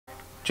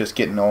just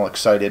getting all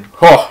excited.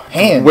 Oh,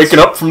 hands. Waking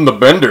up from the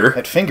bender.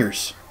 At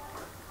fingers.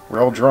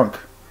 We're all drunk.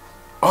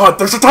 Oh,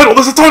 there's a title!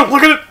 There's a title!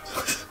 Look at it!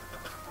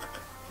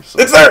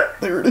 It's there!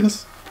 There it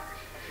is.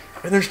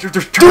 And there's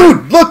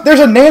Dude, look,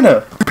 there's a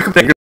Nana.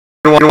 You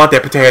don't want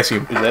that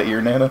potassium. Is that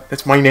your Nana?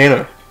 That's my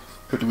Nana.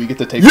 But do we get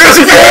to take?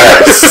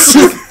 Yes,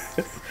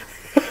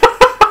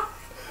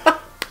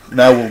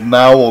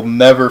 Now we'll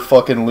never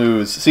fucking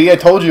lose. See, I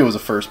told you it was a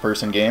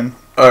first-person game.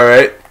 All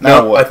right.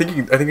 Now no, what? I think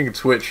you can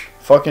switch.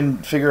 Fucking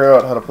figure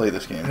out how to play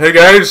this game. Hey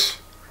guys,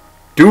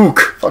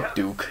 Duke. Fuck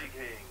Duke.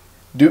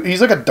 Duke,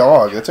 he's like a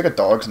dog. That's like a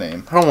dog's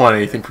name. I don't want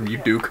anything from you,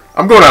 Duke.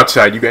 I'm going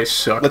outside. You guys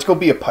suck. Let's go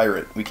be a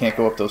pirate. We can't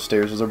go up those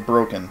stairs. Those are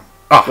broken.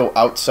 Oh. Go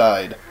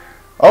outside.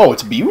 Oh,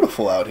 it's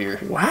beautiful out here.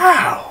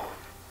 Wow.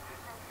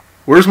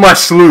 Where's my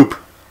sloop?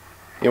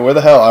 Yeah, where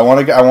the hell? I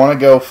want to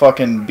go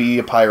fucking be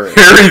a pirate.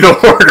 Harry the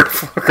Hoarder.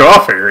 Fuck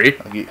off, Harry.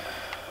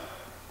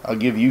 I'll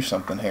give you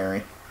something,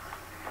 Harry.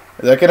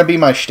 Is that gonna be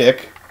my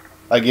shtick?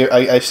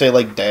 I say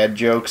like dad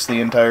jokes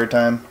the entire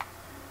time.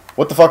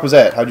 What the fuck was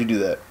that? How'd you do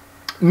that?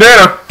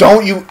 Nana.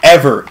 Don't you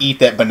ever eat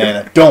that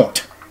banana.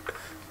 Don't.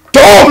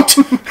 Don't!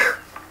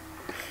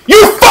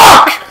 You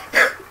fuck!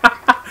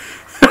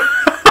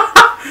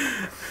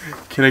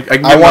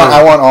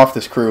 I want off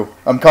this crew.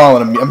 I'm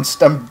calling him.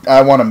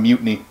 I want a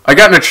mutiny. I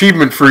got an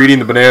achievement for eating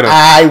the banana.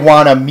 I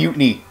want a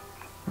mutiny.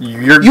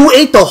 You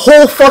ate the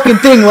whole fucking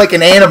thing like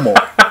an animal.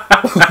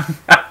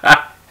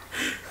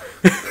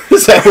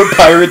 Is that what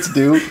pirates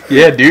do?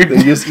 Yeah, dude.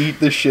 They just eat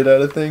the shit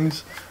out of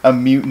things.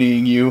 I'm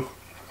mutinying you.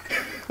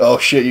 Oh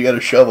shit, you got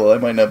a shovel. I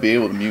might not be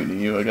able to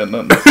mutiny you. I got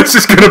nothing. This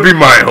is gonna be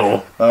my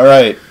hole.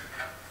 Alright.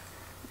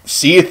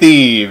 Sea of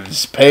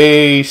Thieves.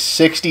 Pay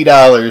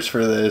 $60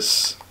 for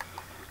this.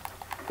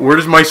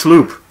 Where's my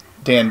sloop?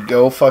 Dan,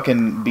 go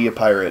fucking be a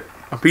pirate.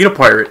 I'm being a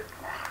pirate.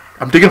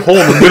 I'm digging a hole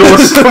in the middle of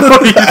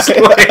somebody's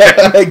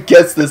land. I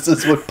guess this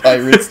is what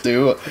pirates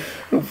do. I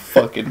don't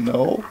fucking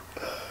know.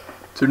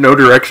 Is there no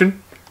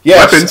direction?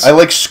 Yes, Weapons. I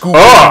like scooping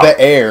the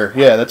air.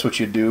 Yeah, that's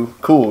what you do.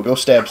 Cool, go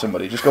stab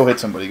somebody. Just go hit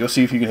somebody. Go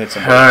see if you can hit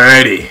somebody.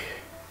 Alrighty.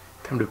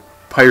 Time to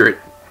pirate.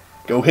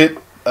 Go hit,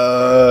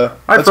 Hi,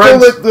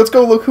 let's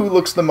go look who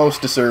looks the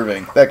most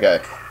deserving. That guy.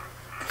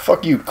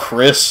 Fuck you,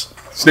 Chris.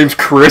 His name's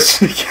Chris.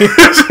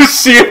 This is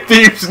Sea of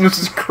Thieves and this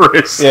is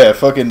Chris. Yeah,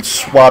 fucking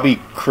swabby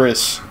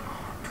Chris.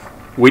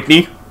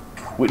 Whitney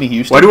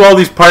Houston. Why do all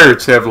these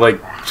pirates have, like,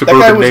 suburban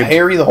That guy was names?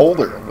 Harry the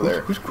Holder over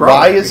there. Who's crying?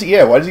 Why is he,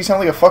 why does he sound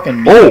like a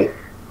fucking... Whoa!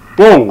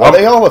 Whoa! Are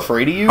they all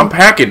afraid of you? I'm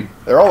packing.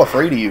 They're all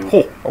afraid of you.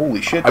 Oh.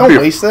 Holy shit, don't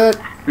waste that.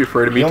 Be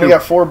afraid of me, You only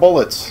got 4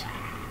 bullets.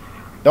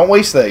 Don't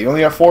waste that. You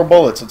only got 4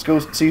 bullets. Let's go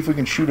see if we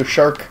can shoot a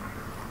shark.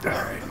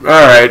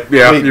 Alright,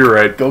 yeah, Wait, you're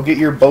right. Go get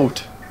your boat.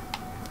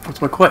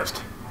 What's my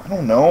quest? I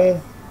don't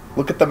know.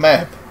 Look at the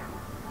map.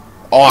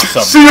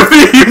 Awesome. Sea of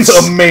Thieves!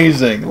 It's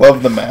amazing.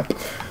 Love the map.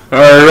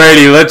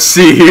 Alrighty, let's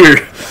see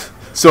here.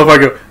 So if I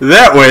go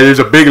that way, there's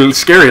a big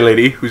scary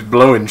lady who's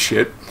blowing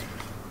shit.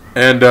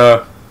 And,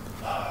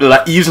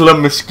 La Isla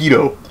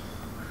Mosquito.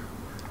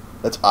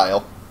 That's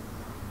Isle.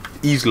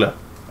 Isla.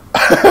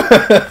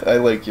 I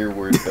like your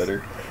word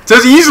better. It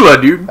says Isla,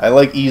 dude. I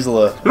like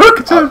Isla. Look,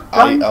 it says...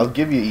 I'll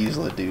give you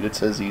Isla, dude. It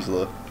says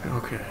Isla.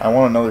 Okay. I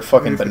want another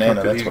fucking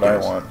banana. That's what I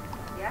want.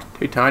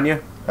 Hey,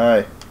 Tanya.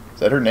 Hi. Is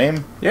that her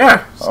name?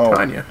 Yeah, it's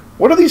Tanya.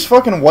 What are these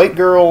fucking white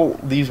girl...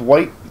 These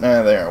white...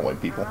 Nah, they aren't white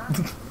people.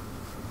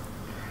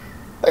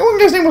 That one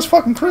guy's name was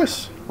fucking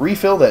Chris.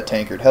 Refill that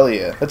tankard. Hell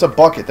yeah. That's a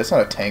bucket. That's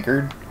not a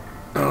tankard.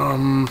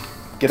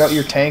 Get out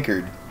your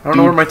tankard. I don't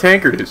know where my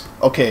tankard is.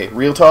 Okay,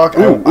 real talk.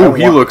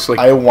 He looks like...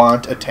 I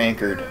want a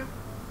tankard.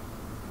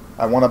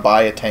 I want to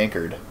buy a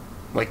tankard.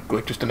 Like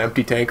just an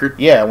empty tankard?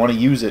 Yeah, I want to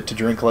use it to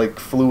drink, like,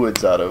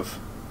 fluids out of.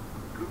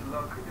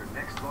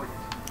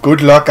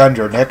 Good luck on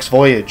your next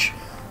voyage.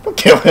 Don't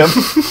kill him.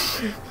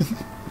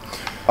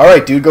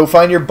 Alright, dude, go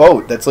find your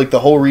boat. That's, like, the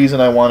whole reason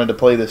I wanted to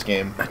play this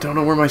game. I don't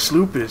know where my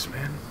sloop is,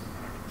 man.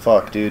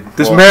 Fuck, dude.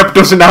 This map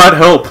does not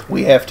help.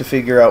 We have to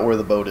figure out where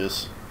the boat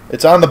is.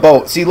 It's on the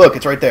boat. See, look,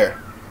 it's right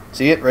there.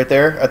 See it right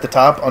there at the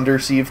top under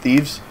Sea of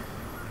Thieves?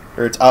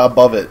 Or it's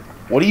above it.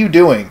 What are you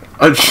doing?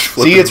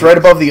 See, it's right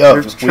above the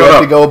of. We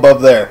have to go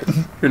above there.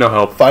 You're no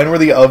help. Find where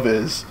the of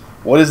is.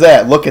 What is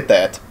that? Look at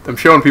that. I'm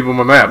showing people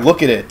my map.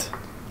 Look at it.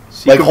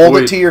 Like, hold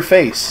it to your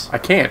face. I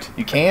can't.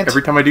 You can't?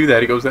 Every time I do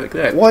that, it goes like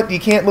that. What? You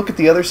can't look at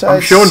the other side?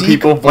 I'm showing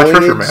people my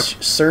treasure map.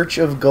 Search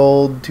of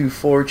gold to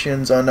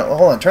fortunes unknown.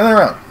 Hold on, turn that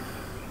around.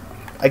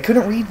 I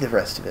couldn't read the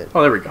rest of it.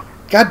 Oh, there we go.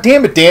 God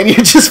damn it, Dan. You're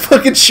just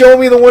fucking showing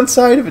me the one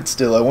side of it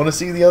still. I want to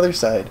see the other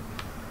side.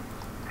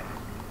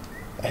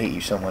 I hate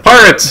you so much.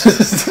 Pirates!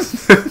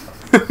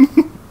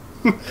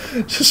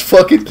 Just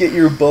fucking get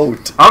your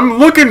boat. I'm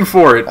looking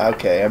for it.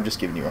 Okay, I'm just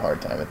giving you a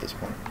hard time at this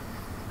point.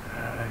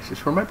 Is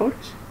this where my boat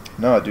is?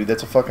 No, dude,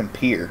 that's a fucking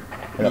pier.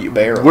 And a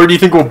barrel. Where do you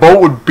think a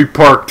boat would be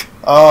parked?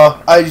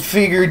 I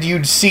figured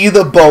you'd see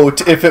the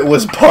boat if it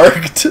was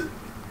parked.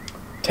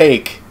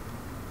 Take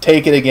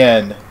it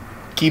again.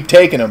 Keep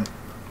taking them.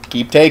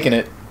 Keep taking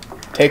it.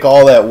 Take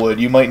all that wood.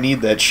 You might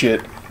need that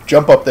shit.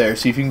 Jump up there.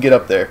 See if you can get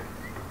up there.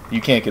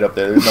 You can't get up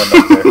there. There's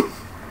nothing up there.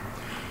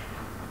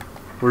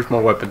 Where's my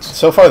weapons?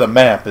 So far, the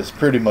map is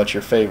pretty much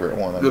your favorite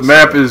one. The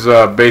map is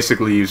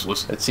basically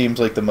useless. It seems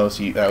like the most...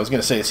 I was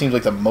going to say, it seems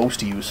like the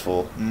most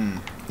useful.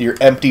 Your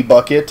empty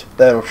bucket,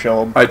 that'll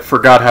show them. I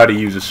forgot how to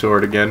use a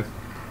sword again.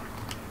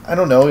 I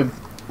don't know.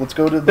 Let's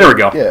go to the... There we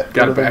go. Yeah, Got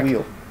go it to back. the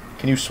wheel.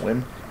 Can you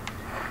swim?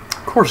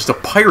 Of course, it's a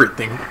pirate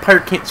thing. A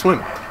pirate can't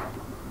swim.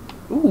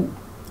 Ooh.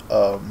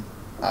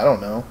 I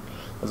don't know.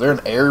 Is there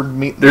an air...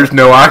 There's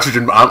no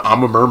oxygen.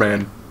 I'm a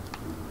merman.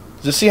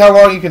 Just see how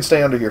long you can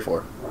stay under here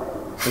for.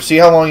 Just see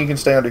how long you can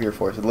stay under here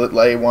for. So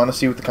I want to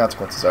see what the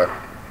consequences are.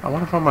 I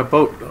want to find my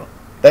boat, though.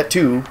 That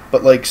too,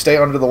 but like stay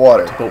under the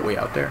water. There's a boat way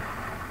out there.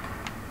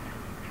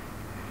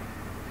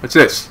 What's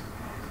this?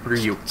 What are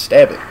you?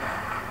 Stab it.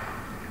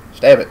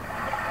 Stab it.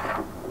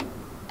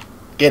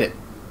 Get it.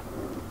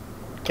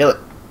 Kill it.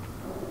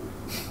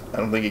 I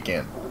don't think you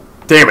can.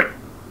 Damn it!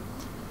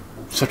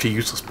 Such a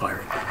useless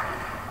pirate.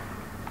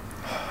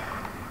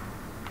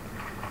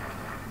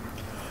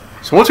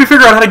 So once we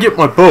figure out how to get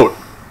my boat,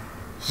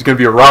 this is going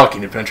to be a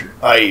rollicking adventure.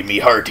 Aye, me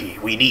hearty.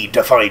 We need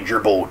to find your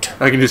boat.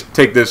 I can just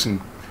take this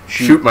and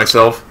shoot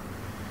myself.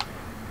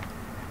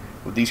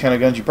 With these kind of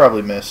guns, you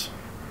probably miss.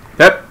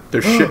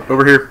 There's shit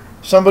over here.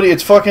 Somebody,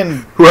 it's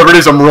fucking... Whoever it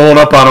is, I'm rolling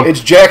up on him. It's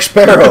Jack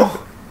Sparrow.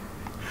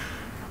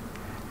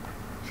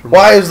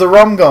 Why is the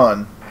rum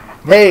gone?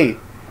 Hey,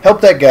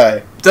 help that guy.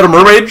 Is that a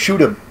mermaid?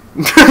 Shoot him.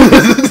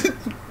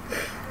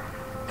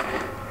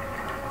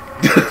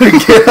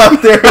 Get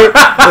up there,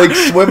 like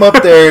swim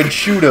up there and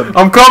shoot him.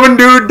 I'm coming,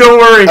 dude. Don't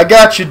worry. I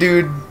got you,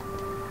 dude.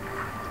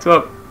 What's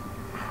up?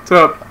 What's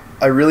up?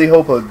 I really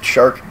hope a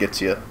shark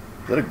gets you.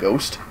 Is that a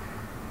ghost?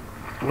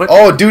 What?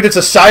 Oh, dude, it's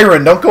a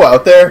siren. Don't go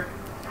out there.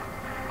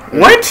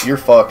 What? You're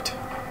fucked.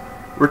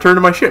 Return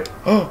to my ship.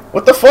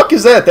 What the fuck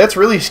is that? That's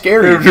really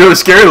scary. It's really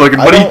scary looking,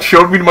 but he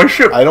showed me to my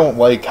ship. I don't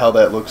like how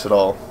that looks at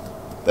all.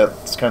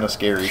 That's kind of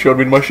scary. Showed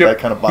me to my ship. That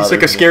kind of bothers He's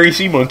like a me. scary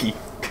sea monkey.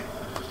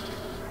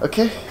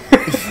 Okay.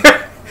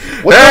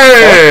 What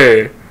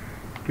hey!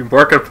 You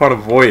embark upon a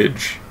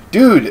voyage.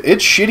 Dude,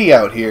 it's shitty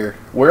out here.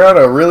 We're on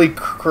a really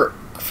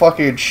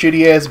fucking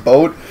shitty-ass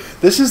boat.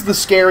 This is the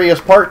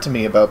scariest part to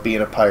me about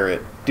being a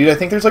pirate. Dude, I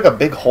think there's like a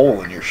big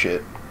hole in your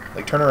shit.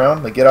 Like, turn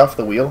around, like, get off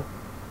the wheel.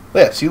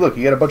 Yeah, see, look,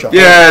 you got a bunch of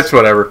holes. Yeah, it's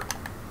whatever.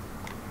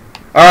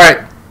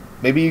 Alright.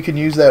 Maybe you can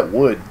use that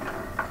wood.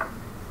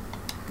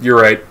 You're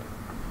right.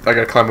 I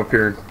gotta climb up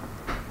here and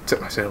set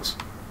my sails.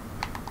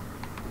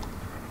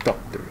 Oh,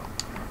 there we go.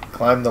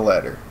 Climb the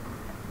ladder.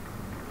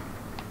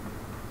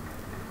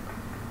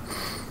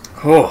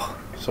 Oh.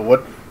 So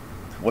what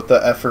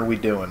the F are we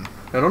doing?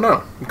 I don't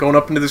know. I'm going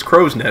up into this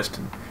crow's nest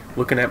and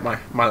looking at my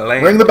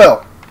land. Ring the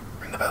bell.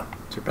 Ring the bell.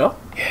 Is there a bell?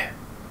 Yeah.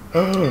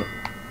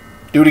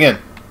 Do it again.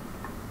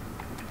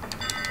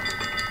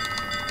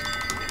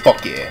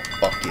 Fuck yeah.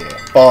 Fuck yeah.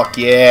 Fuck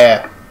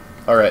yeah.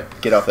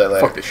 Alright, get off that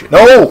ladder. Fuck this shit.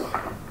 No!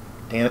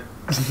 Damn it.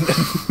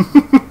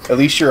 At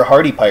least you're a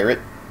hardy pirate.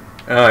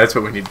 That's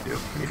what we need to do.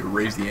 We need to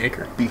raise the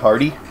anchor. Be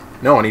hardy?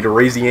 No, I need to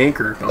raise the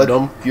anchor.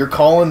 Dum-dum. You're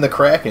calling the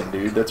Kraken,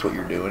 dude. That's what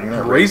you're doing. You're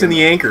not Raising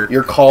the anchor.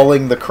 You're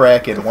calling the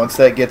Kraken. Once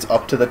that gets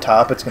up to the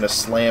top, it's going to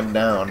slam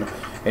down,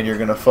 and you're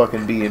going to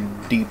fucking be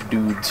in deep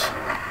dudes.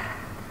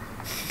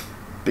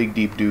 Big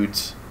deep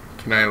dudes.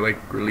 Can I,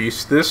 like,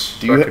 release this?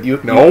 Do you,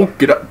 no,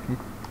 get up.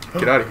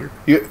 Get out of here.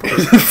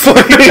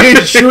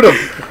 Fucking shoot him.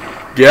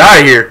 Get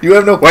out of here. You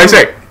have no... What I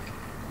say?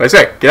 What I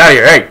say? Get out of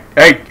here.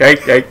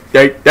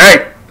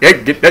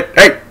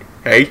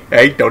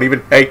 Hey, don't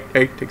even, hey,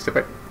 take a step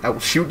back. I will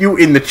shoot you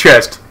in the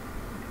chest.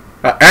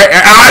 I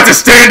have to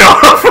stand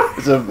off.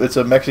 It's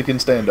a Mexican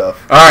standoff.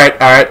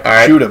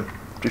 Alright. Shoot him.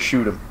 Just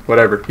shoot him.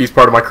 Whatever. He's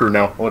part of my crew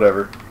now.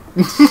 Whatever.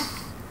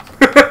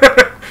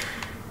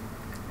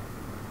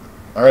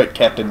 Alright,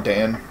 Captain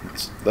Dan.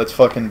 Let's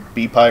fucking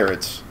be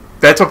pirates.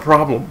 That's a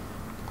problem.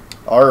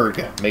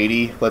 Arg,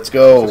 matey. Let's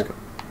go.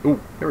 Ooh,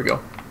 there we go.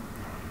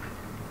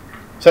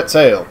 Set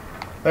sail.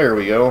 There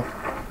we go.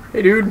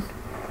 Hey, dude.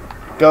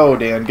 Go,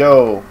 Dan,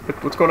 go.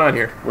 What's going on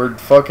here? We're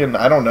fucking,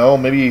 I don't know,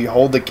 maybe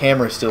hold the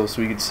camera still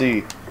so we can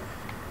see.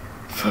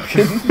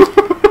 Fucking.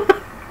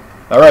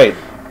 Alright,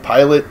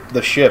 pilot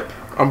the ship.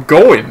 I'm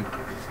going.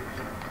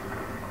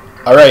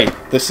 Alright,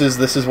 this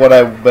is what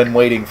I've been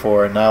waiting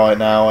for, and now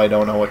I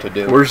don't know what to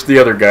do. Where's the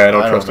other guy? I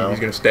don't trust him. know.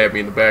 He's gonna stab me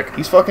in the back.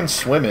 He's fucking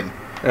swimming.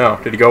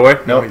 Oh, did he go away?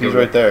 Nope, he's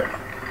right there.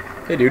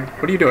 Hey, dude,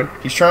 what are you doing?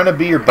 He's trying to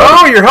be your buddy.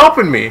 Oh, you're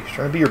helping me. He's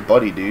trying to be your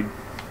buddy, dude.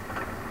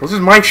 Well, this is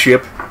my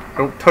ship.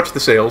 Don't touch the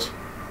sails.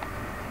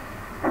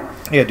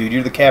 Yeah, dude,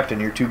 you're the captain.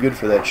 You're too good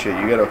for that shit.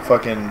 You gotta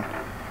fucking...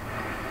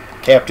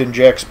 Captain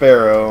Jack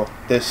Sparrow.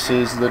 This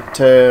is the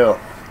tale.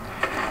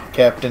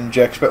 Captain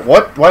Jack Sparrow.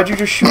 What? Why'd you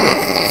just shoot him?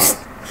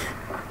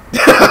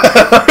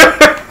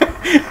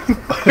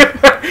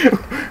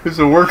 This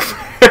will work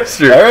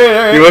faster.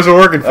 Alright. He wasn't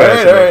working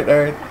fast enough.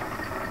 Alright.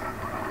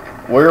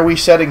 Where are we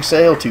setting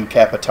sail to,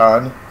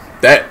 Capitan?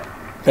 That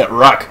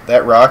rock.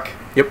 That rock?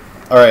 Yep.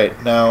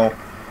 Alright, now,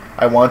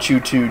 I want you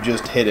to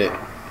just hit it.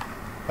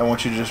 I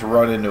want you to just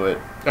run into it.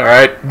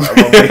 Alright.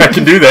 I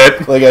can do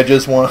that. Like, I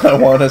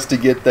want us to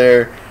get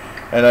there,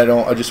 and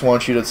I just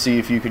want you to see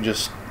if you can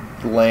just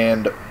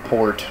land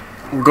port.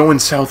 We're going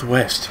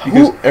southwest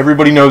because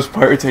everybody knows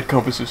pirates had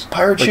compasses.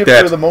 Pirate like ships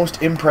that. are the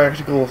most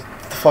impractical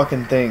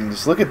fucking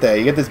things. Look at that.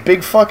 You got this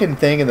big fucking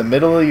thing in the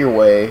middle of your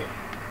way.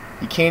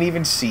 You can't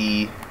even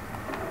see.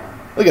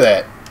 Look at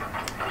that.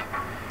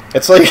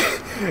 It's like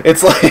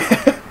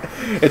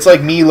it's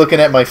like me looking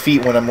at my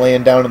feet when I'm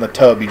laying down in the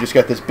tub. You just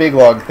got this big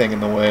log thing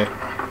in the way.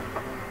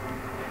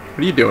 What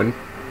are you doing?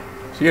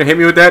 So you gonna hit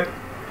me with that?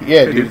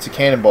 Yeah, dude, it's a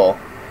cannonball.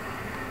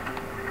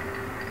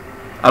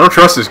 I don't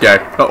trust this guy.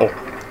 Uh-oh.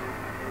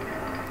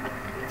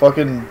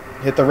 Fucking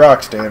hit the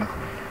rocks, Dan.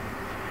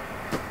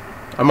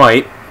 I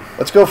might.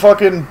 Let's go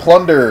fucking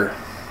plunder.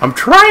 I'm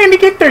trying to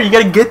get there. You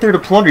gotta get there to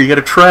plunder. You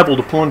gotta travel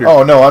to plunder.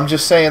 Oh, no, I'm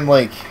just saying,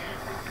 like,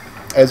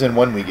 as in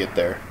when we get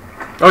there.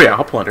 Oh, yeah,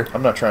 I'll plunder.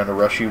 I'm not trying to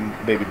rush you,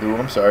 baby boo.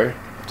 I'm sorry.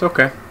 It's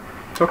okay.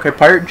 It's okay.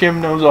 Pirate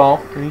Jim knows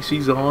all, and he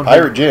sees all.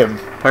 Pirate Jim?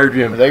 Pirate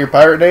Jim. Is that your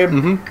pirate name?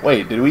 Mm-hmm.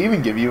 Wait, did we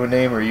even give you a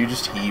name, or are you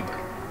just Hebe?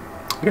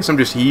 I guess I'm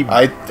just Hebe.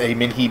 I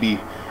mean Hebe.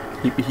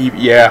 Hebe,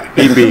 yeah,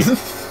 Hebe.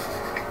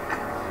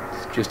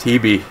 Just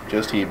Hebe.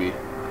 Just Hebe.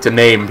 It's a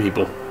name,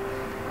 people.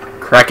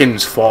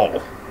 Kraken's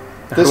Fall.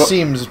 This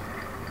seems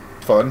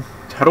fun.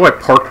 How do I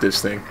park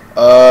this thing?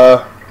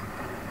 I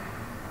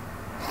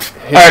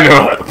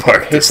know how to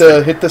park this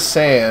thing. Hit the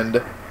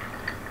sand.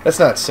 That's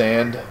not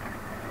sand.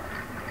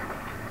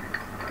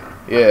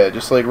 Yeah,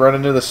 just like run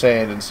into the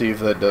sand and see if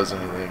that does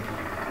anything.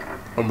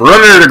 I'm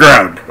running to the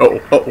ground.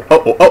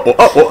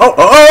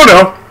 Oh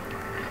no!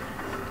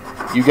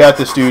 You got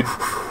this, dude.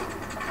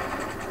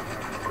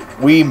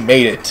 We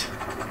made it.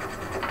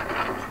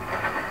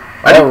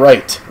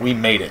 Alright, we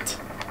made it.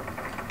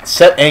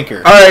 Set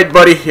anchor. Alright,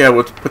 buddy. Yeah,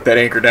 we'll put that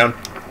anchor down.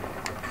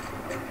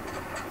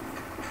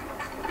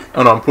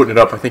 Oh no, I'm putting it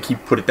up. I think he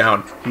put it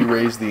down. He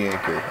raised the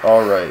anchor.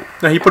 Alright.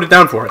 No, he put it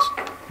down for us.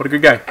 What a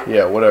good guy.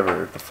 Yeah,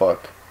 whatever the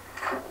fuck.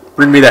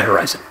 Bring me that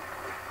horizon.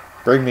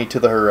 Bring me to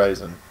the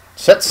horizon.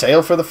 Set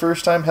sail for the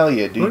first time? Hell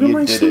yeah, dude. Look at You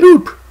my did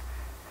sloop.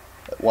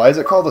 it. Why is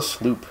it called a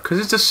sloop? Because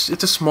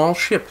it's a small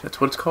ship.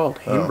 That's what it's called.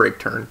 Handbrake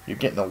turn. You're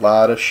getting a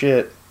lot of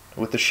shit.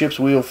 With the ship's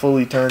wheel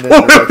fully turned in.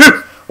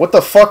 What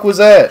the fuck was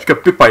that? Just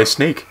got bit by a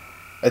snake.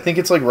 I think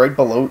it's like right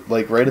below,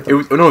 like right at the...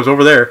 No, it was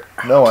over there.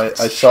 No, I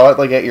saw it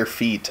like at your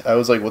feet. I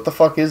was like, what the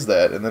fuck is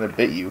that? And then it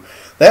bit you.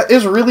 That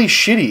is really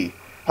shitty.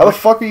 How the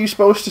fuck are you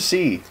supposed to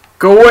see?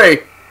 Go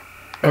away.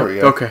 There we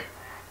go. Okay.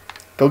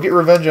 Go get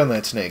revenge on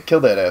that snake. Kill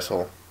that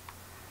asshole.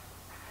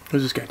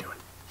 What's this guy doing?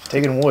 He's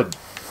taking wood.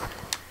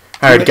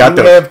 I already got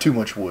You those. have too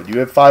much wood. You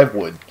have 5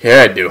 wood.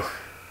 Yeah, I do.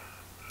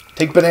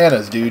 Take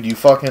bananas, dude. You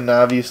fucking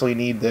obviously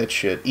need that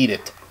shit. Eat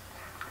it.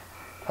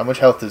 How much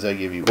health does that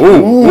give you?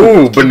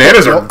 Ooh,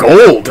 bananas are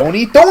gold. Don't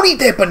eat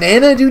that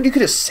banana, dude. You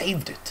could have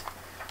saved it.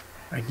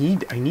 I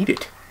need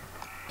it.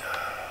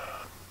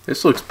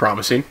 This looks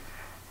promising.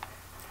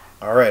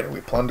 Alright, are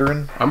we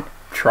plundering? I'm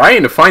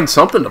trying to find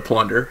something to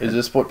plunder. Is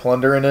this what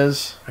plundering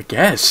is? I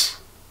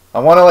guess. I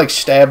want to, like,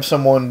 stab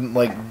someone,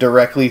 like,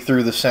 directly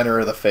through the center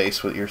of the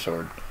face with your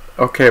sword.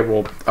 Okay,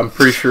 well, I'm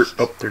pretty sure...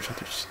 Oh, there's...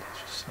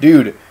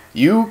 Dude,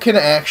 you can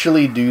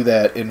actually do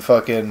that in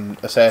fucking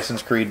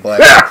Assassin's Creed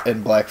Black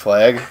and Black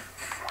Flag.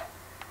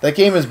 That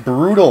game is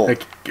brutal.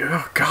 Like,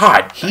 oh,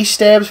 God. He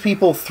stabs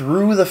people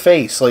through the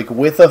face, like,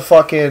 with a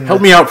fucking...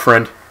 Help me out,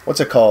 friend. What's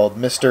it called?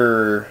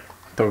 Mr...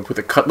 With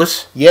a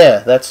cutlass? Yeah,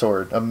 that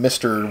sword. A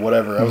Mr.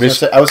 whatever. I was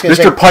gonna Mr.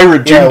 say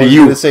Pirate Jim to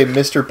you. I was going to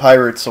say Mr.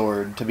 Pirate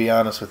Sword, to be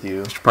honest with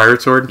you. Mr.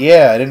 Pirate Sword?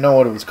 Yeah, I didn't know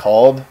what it was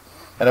called.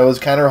 And I was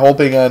kind of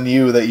hoping on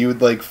you that you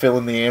would, like, fill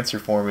in the answer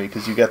for me,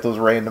 because you got those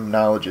random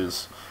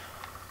knowledges.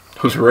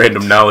 Those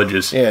random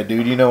knowledges. Yeah,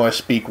 dude, you know I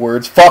speak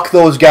words. Fuck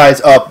those guys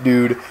up,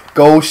 dude.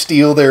 Go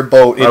steal their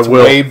boat. It's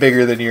way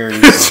bigger than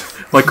yours.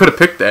 Well, I could have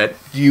picked that.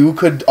 You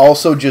could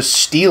also just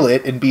steal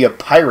it and be a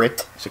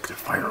pirate. There's a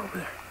fire over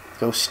there.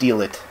 Go steal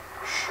it.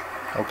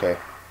 Okay.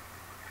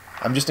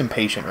 I'm just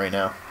impatient right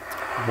now.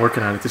 I'm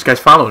working on it. This guy's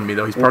following me,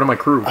 though. He's part of my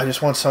crew. I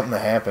just want something to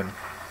happen.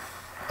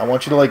 I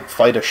want you to, like,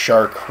 fight a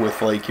shark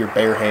with, like, your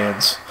bare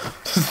hands.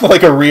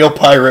 Like a real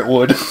pirate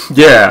would.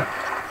 Yeah.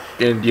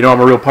 And you know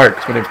I'm a real pirate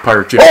because my name's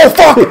Pirate Jim. Oh,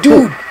 fuck,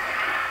 dude!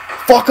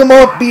 Fuck him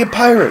up, be a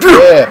pirate.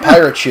 Yeah,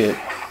 pirate shit.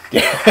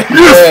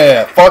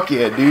 Yeah, fuck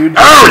yeah, dude.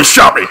 Oh, he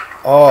shot me!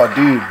 Oh,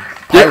 dude.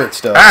 Pirate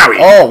stuff. Owie.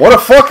 Oh, what a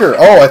fucker.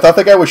 Oh, I thought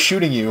that guy was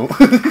shooting you.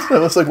 I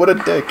was like, what a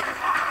dick.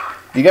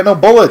 You got no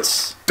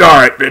bullets.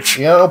 Alright, bitch.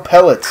 You got no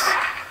pellets.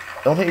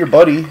 Don't hit your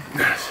buddy.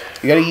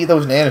 You gotta eat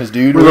those nanas,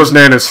 dude. Where are those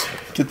nanas?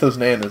 Get those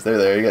nanas. They're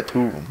there. You got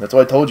 2 of them. That's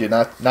what I told you.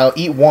 Now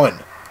eat 1.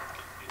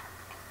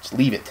 Just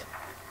leave it.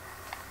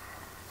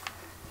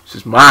 This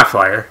is my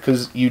fire.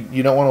 Because you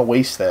don't want to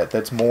waste that.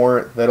 That's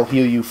more. That'll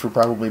heal you for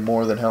probably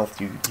more than health.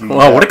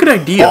 Wow, what a good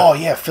idea. Oh,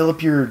 yeah. Fill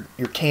up your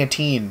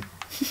canteen.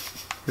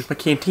 Where's my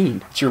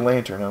canteen? It's your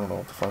lantern. I don't know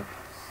what the fuck.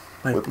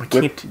 My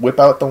canteen. Whip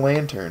out the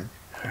lantern.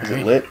 Is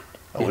it lit?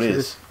 Oh, Yes, it it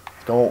is.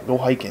 Go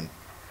hiking.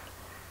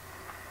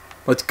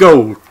 Let's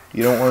go,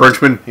 You don't want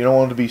Frenchman. You don't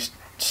want it to be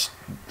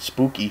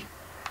spooky.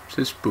 This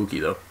is spooky,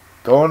 though.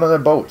 Go on the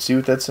boat. See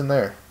what that's in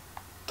there.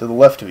 To the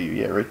left of you.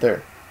 Yeah, right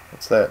there.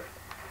 What's that?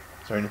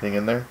 Is there anything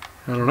in there?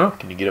 I don't know.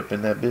 Can you get up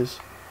in that biz?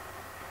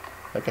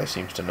 That guy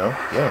seems to know.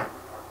 Yeah.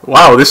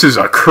 Wow, this is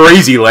a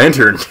crazy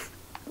lantern.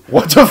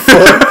 What the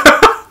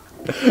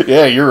fuck?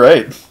 Yeah, you're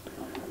right.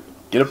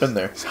 Get up in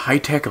there. It's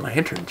high-tech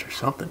lanterns or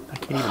something. I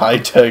can't even...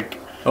 High-tech.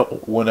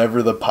 Oh.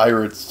 Whenever the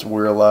pirates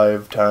were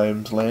alive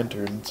times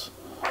lanterns.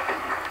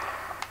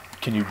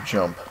 Can you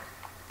jump?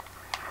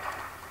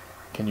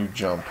 Can you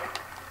jump?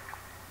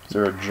 Is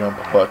there a jump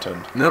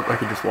button? Nope, I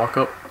can just walk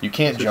up. You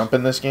can't jump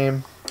in this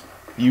game?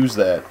 Use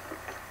that.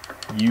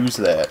 Use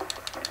that.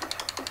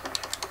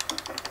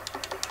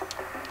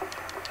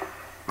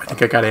 I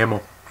think I got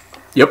ammo.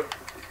 Yep.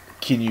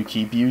 Can you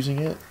keep using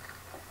it?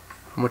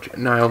 How much?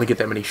 No, I only get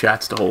that many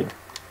shots to hold.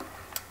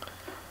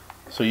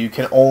 So you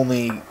can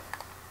only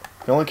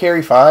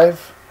carry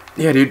 5?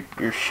 Yeah, dude.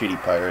 You're a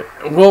shitty pirate.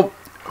 Well...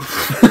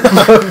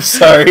 I'm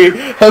sorry.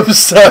 I'm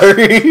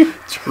sorry.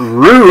 It's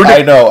rude.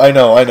 I know.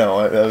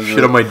 That was Shit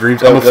really, on my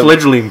dreams. I'm a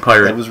fledgling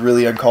pirate. That was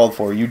really uncalled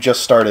for. You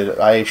just started.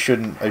 I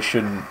shouldn't.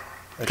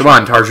 Come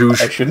on,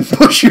 Tarjouge. I shouldn't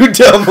push you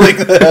down like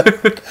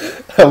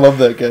that. I love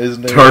that guy's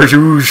name.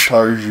 Tarjouge.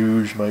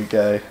 Tarjouge, my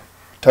guy.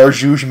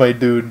 Tarjouge, my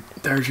dude.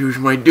 Tarjouge,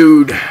 my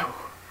dude.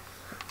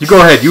 You go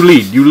ahead. You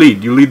lead. You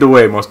lead. You lead the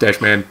way, Mustache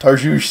Man.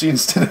 Tarjouge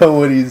seems to know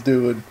what he's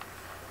doing.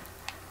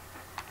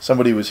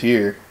 Somebody was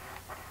here.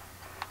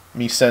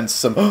 Me sense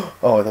some... Oh,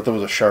 I thought that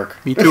was a shark.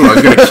 Me too. I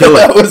was going to kill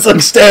it. That was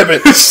like, stab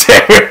it.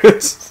 Stab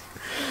it.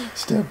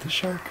 Stab the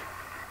shark.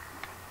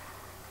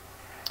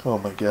 Oh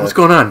my god. What's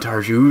going on,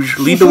 Tarjouge?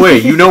 Lead the way.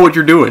 You know what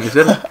you're doing. Is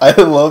that I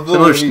love the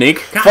another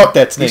snake? God, fuck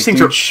that snake, these things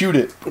dude. are... Shoot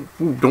it.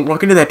 Ooh, don't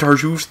walk into that,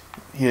 Tarjouge.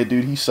 Yeah,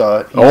 dude, he saw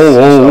it.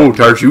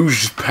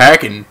 Tarjouge is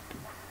packing.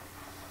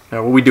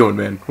 Now, what we doing,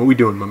 man? What we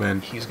doing, my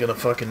man? He's gonna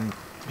fucking...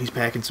 He's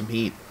packing some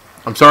heat.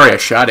 I'm sorry I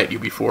shot at you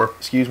before.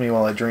 Excuse me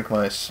while I drink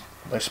my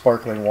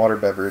sparkling water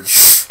beverage.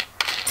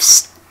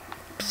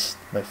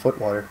 My foot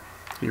water.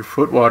 Your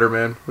foot water,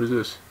 man. What is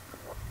this?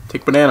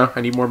 Take banana.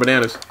 I need more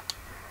bananas.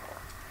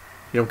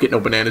 You don't get no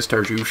bananas,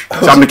 Tarjouge.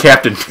 I'm the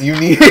captain. You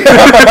need...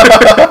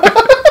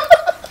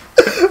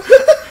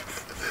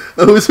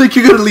 I was like,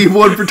 you're gonna leave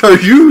one for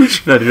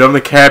Tarjouge. No, dude, I'm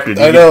the captain.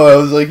 I know, I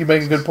was like, you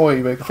make a good point.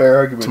 You make a fair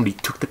argument. Somebody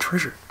took the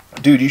treasure.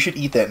 Dude, you should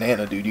eat that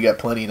nana, dude. You got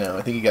plenty now.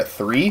 I think you got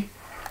 3.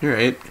 You're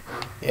right.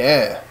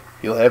 Yeah,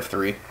 you'll have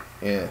 3.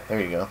 Yeah, there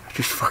you go.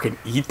 Just fucking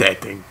eat that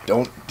thing.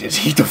 Don't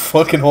just eat the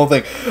fucking whole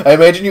thing. I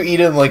imagine you eat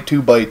it in like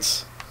 2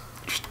 bites.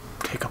 Just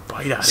take a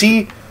bite out of it.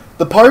 See,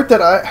 the part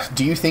that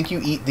do you think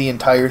you eat the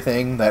entire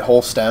thing, that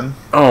whole stem?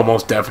 Oh,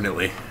 most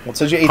definitely. Well, it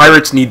says you ate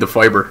Pirates need the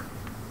fiber.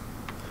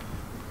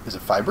 Is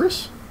it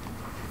fibrous?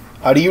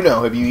 How do you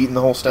know? Have you eaten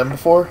the whole stem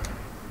before?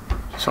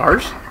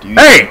 SARS? Do you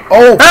Hey!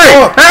 Oh! Hey!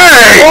 Oh!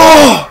 Hey!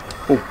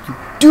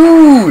 Oh!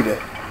 Dude!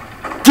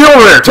 Get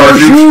over there,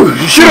 Tarjouge!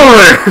 Tarjouge! Get over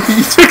there!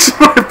 You fix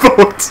my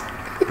boat!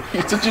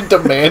 You're such a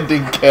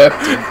demanding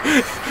captain.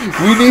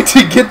 We need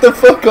to get the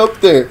fuck up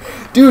there.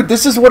 Dude,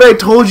 this is what I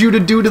told you to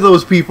do to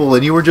those people,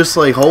 and you were just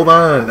like, hold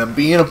on, I'm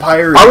being a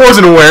pirate. I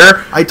wasn't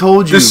aware. I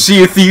told you. The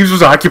Sea of Thieves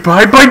was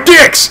occupied by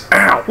dicks!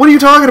 Ow! What are you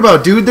talking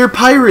about, dude? They're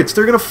pirates.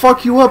 They're gonna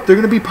fuck you up. They're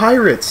gonna be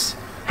pirates.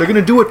 They're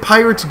gonna do what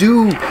pirates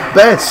do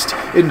best.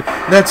 And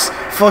that's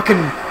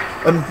fucking...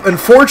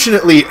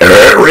 Unfortunately,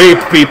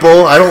 rape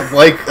people. I don't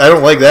like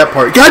that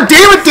part. God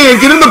damn it, Dan!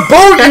 Get in the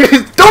boat!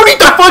 Don't eat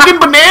the fucking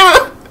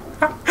banana!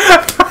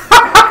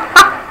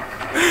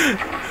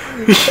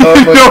 Oh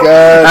my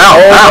god!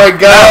 Ow, my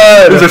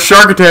god! There's a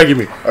shark attacking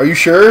me. Are you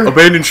sure?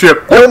 Abandoned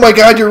ship. Oh my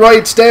god! You're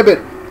right. Stab it.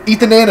 Eat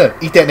the nana.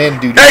 Eat that nana,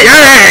 dude.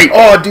 Hey!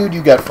 Oh, dude,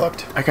 you got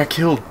fucked. I got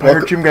killed.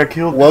 Pirate Jim got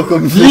killed.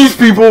 Welcome. These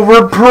people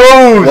were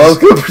pros.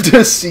 Welcome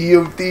to Sea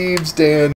of Thieves, Dan.